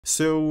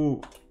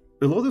So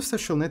a lot of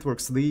social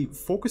networks, they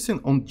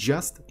focusing on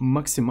just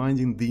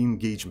maximizing the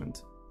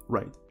engagement,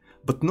 right?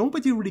 But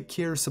nobody really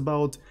cares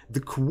about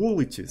the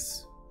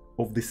qualities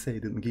of the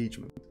said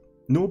engagement.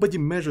 Nobody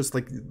measures,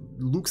 like,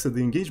 looks at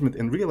the engagement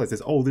and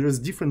realizes, oh, there's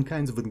different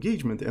kinds of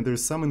engagement, and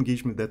there's some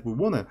engagement that we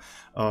want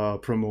to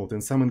promote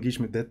and some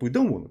engagement that we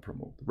don't want to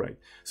promote, right?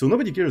 So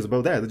nobody cares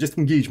about that. It's just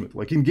engagement.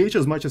 Like, engage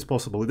as much as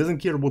possible. It doesn't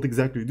care what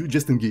exactly you do,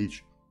 just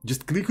engage.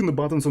 Just click on the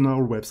buttons on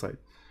our website,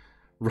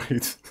 right?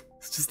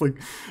 It's just like,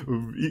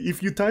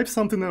 if you type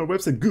something on our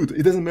website, good.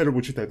 It doesn't matter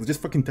what you type.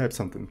 Just fucking type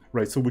something,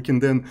 right? So we can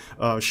then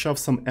shove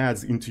some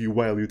ads into you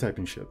while you're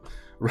typing shit,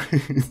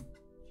 right?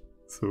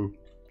 So,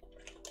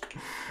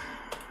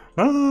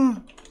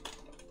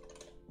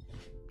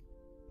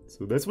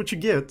 so that's what you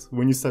get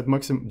when you start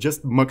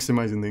just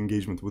maximizing the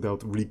engagement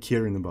without really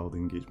caring about the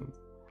engagement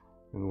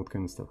and what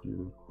kind of stuff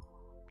you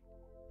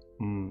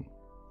do.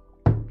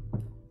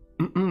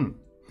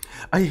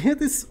 I had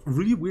this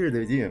really weird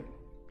idea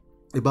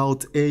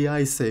about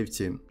AI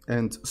safety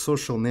and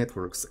social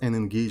networks and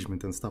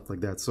engagement and stuff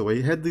like that. So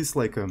I had this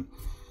like a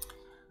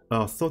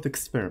thought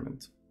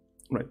experiment,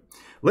 right?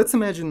 Let's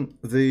imagine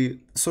the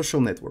social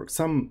network,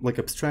 some like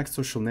abstract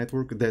social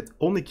network that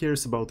only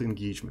cares about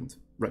engagement,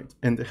 right?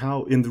 And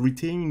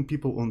retaining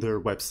people on their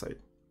website.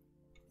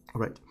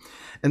 Right.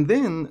 And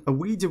then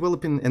we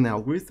developing an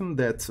algorithm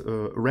that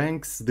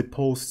ranks the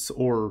posts,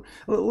 or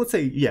let's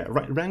say, yeah,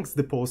 ranks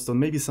the posts, or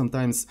maybe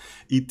sometimes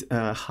it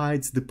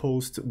hides the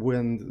post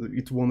when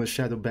it want to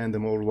shadow ban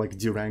them or like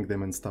derank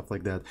them and stuff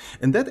like that.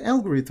 And that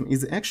algorithm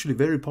is actually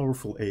very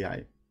powerful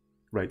AI,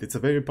 right? It's a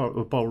very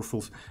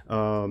powerful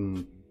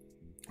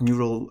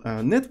neural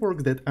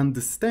network that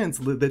understands,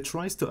 that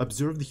tries to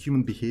observe the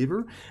human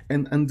behavior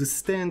and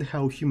understand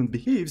how human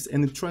behaves,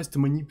 and it tries to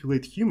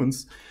manipulate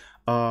humans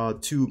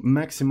to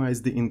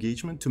maximize the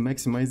engagement, to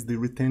maximize the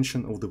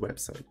retention of the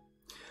website.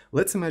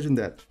 Let's imagine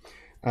that.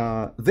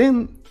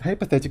 Then,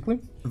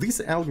 hypothetically, this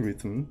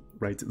algorithm,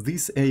 right,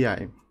 this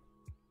AI,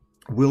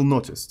 will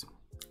notice,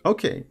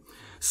 okay,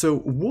 so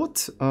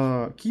what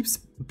keeps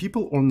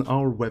people on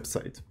our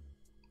website?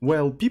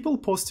 Well, people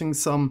posting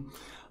some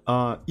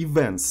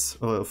events,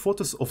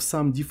 photos of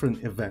some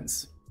different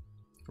events,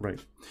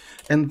 right?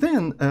 And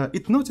then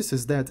it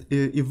notices that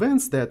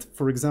events that,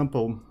 for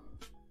example,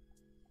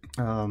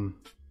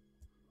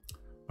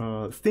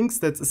 things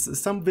that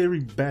some very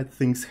bad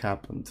things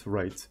happened,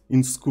 right,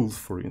 in schools,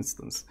 for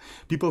instance.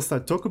 People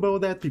start talk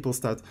about that, people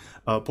start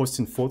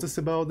posting photos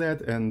about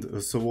that,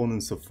 and so on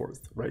and so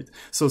forth, right?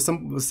 So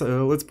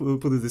let's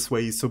put it this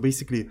way. So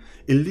basically,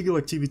 illegal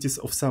activities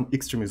of some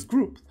extremist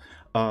group,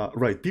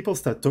 right, people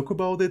start talk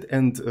about it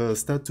and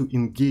start to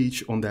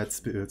engage on that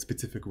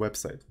specific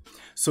website.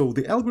 So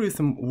the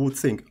algorithm would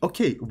think,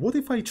 okay, what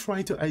if I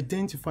try to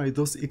identify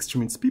those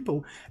extremist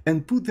people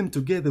and put them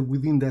together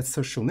within that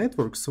social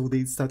network so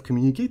they start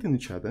communicating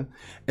each other,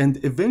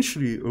 and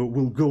eventually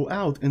will go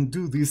out and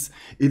do these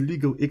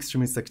illegal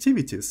extremist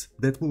activities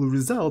that will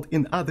result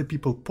in other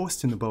people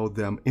posting about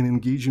them and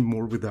engaging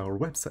more with our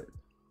website.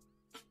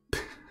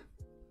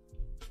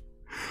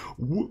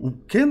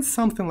 Can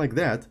something like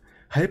that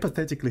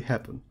hypothetically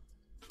happen?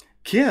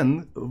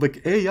 Can,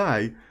 like,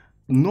 AI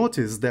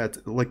notice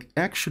that, like,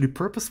 actually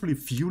purposefully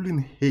fueling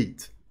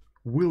hate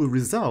will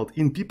result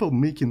in people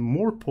making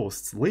more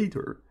posts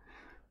later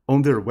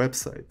on their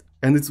website?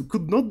 And it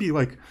could not be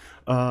like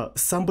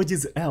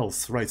somebody's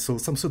else, right? So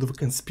some sort of a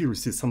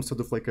conspiracy, some sort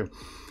of like a,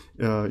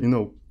 you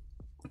know,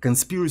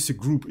 conspiracy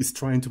group is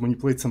trying to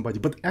manipulate somebody.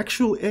 But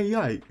actual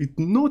AI, it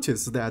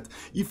noticed that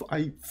if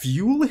I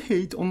fuel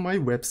hate on my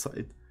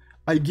website,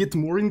 I get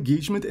more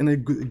engagement and I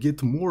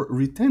get more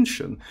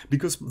retention,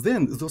 because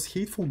then those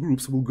hateful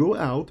groups will go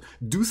out,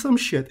 do some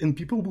shit, and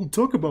people will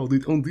talk about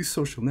it on this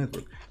social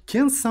network.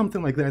 Can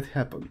something like that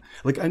happen?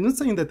 Like, I'm not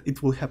saying that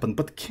it will happen,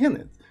 but can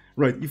it?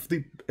 Right? If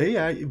the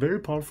AI is very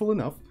powerful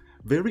enough,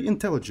 very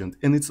intelligent,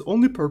 and its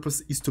only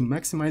purpose is to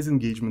maximize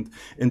engagement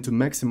and to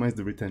maximize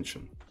the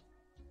retention.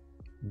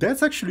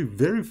 That's actually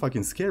very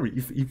fucking scary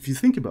if you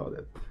think about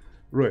it.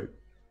 Right?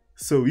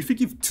 So if you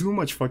give too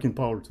much fucking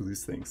power to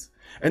these things,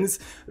 and it's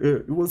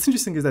what's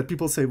interesting is that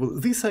people say, well,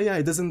 this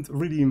AI doesn't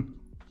really,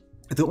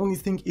 the only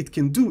thing it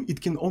can do,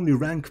 it can only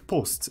rank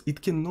posts.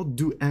 It cannot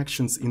do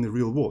actions in the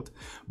real world.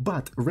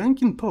 But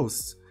ranking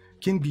posts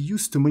can be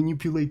used to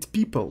manipulate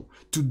people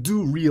to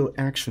do real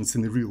actions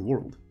in the real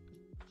world.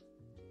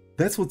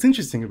 That's what's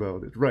interesting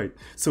about it, right?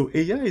 So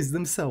AIs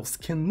themselves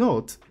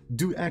cannot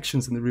do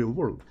actions in the real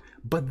world,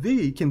 but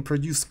they can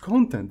produce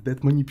content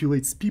that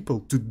manipulates people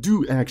to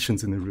do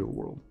actions in the real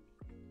world.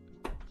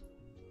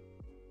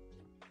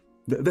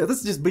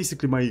 That's just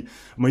basically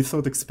my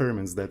thought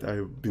experiments that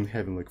I've been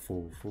having like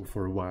for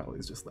a while.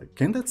 It's just like,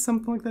 can that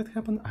something like that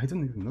happen? I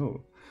don't even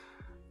know.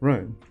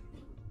 Right.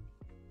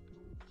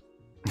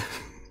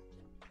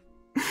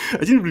 I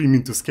didn't really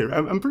mean to scare.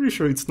 I'm pretty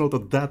sure it's not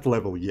at that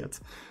level yet.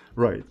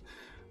 Right.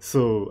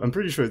 So I'm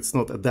pretty sure it's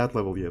not at that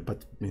level yet,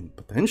 but I mean,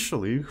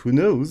 potentially, who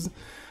knows?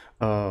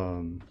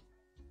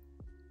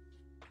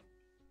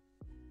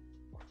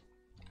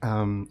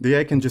 the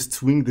AI can just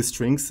swing the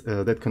strings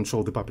that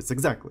control the puppets.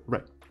 Exactly,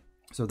 right.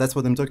 So that's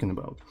what I'm talking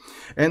about.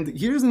 And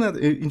here's another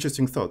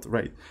interesting thought,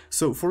 right?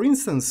 So for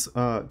instance,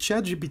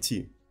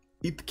 ChatGPT,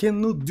 it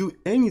cannot do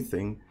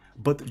anything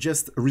but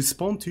just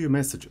respond to your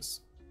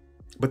messages.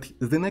 But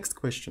the next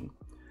question,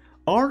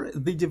 are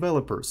the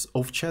developers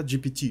of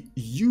ChatGPT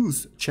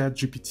use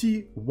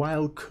ChatGPT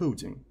while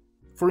coding?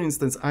 For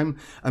instance, I'm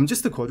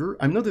just a coder.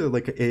 I'm not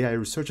like an AI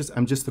researcher.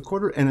 I'm just a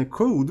coder, and I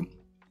code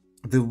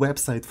the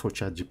website for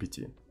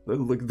ChatGPT,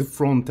 like the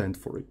front end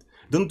for it.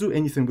 Don't do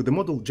anything with the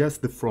model,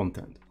 just the front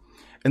end.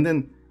 And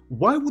then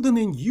why wouldn't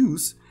I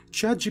use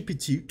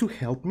ChatGPT to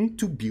help me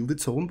to build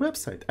its own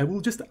website? I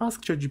will just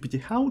ask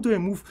ChatGPT, how do I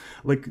move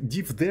like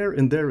div there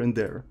and there and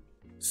there?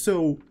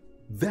 So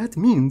that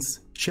means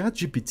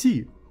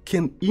ChatGPT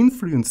can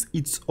influence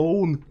its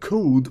own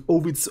code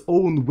of its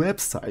own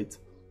website.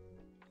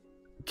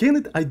 Can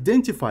it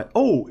identify,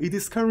 oh, it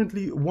is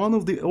currently one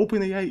of the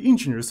OpenAI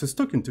engineers who's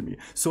talking to me,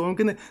 so I'm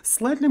gonna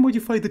slightly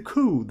modify the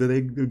code that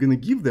I'm gonna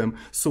give them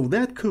so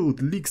that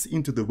code leaks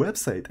into the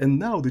website, and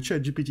now the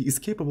ChatGPT is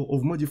capable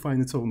of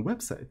modifying its own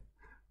website.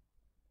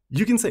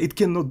 You can say it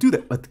cannot do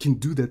that, but it can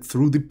do that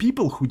through the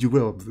people who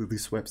developed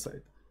this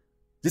website.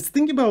 Just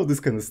think about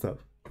this kind of stuff,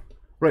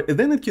 right? And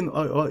then it can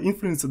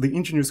influence the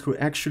engineers who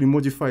actually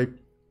modify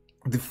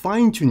the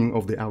fine-tuning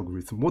of the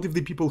algorithm. What if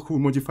the people who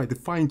modify the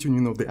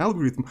fine-tuning of the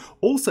algorithm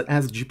also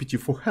ask GPT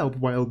for help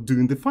while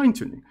doing the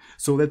fine-tuning?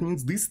 So that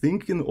means this thing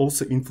can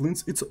also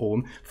influence its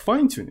own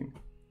fine-tuning.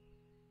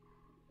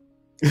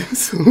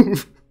 So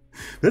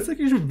that's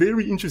actually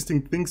very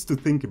interesting things to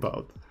think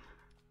about.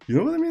 You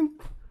know what I mean?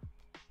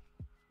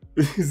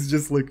 It's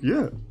just like,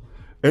 yeah.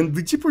 And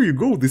the deeper you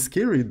go, the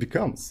scarier it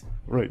becomes,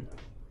 right?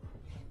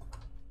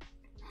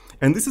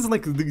 And this is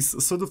like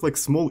these sort of like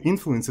small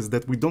influences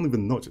that we don't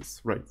even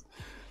notice, right?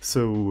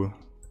 So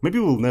maybe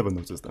we'll never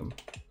notice them.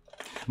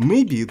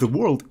 Maybe the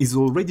world is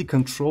already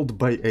controlled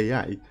by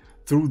AI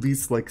through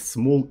these like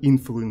small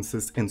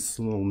influences and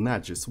small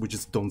nudges. We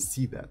just don't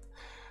see that.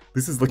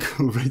 This is like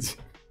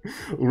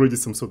already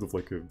some sort of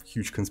like a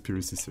huge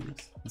conspiracy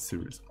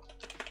series.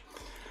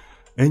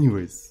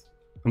 Anyways,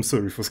 I'm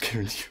sorry for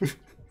scaring you.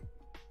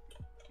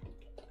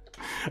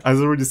 As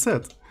I already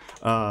said,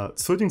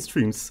 sorting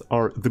streams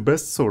are the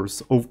best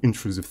source of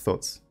intrusive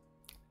thoughts.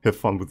 Have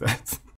fun with that.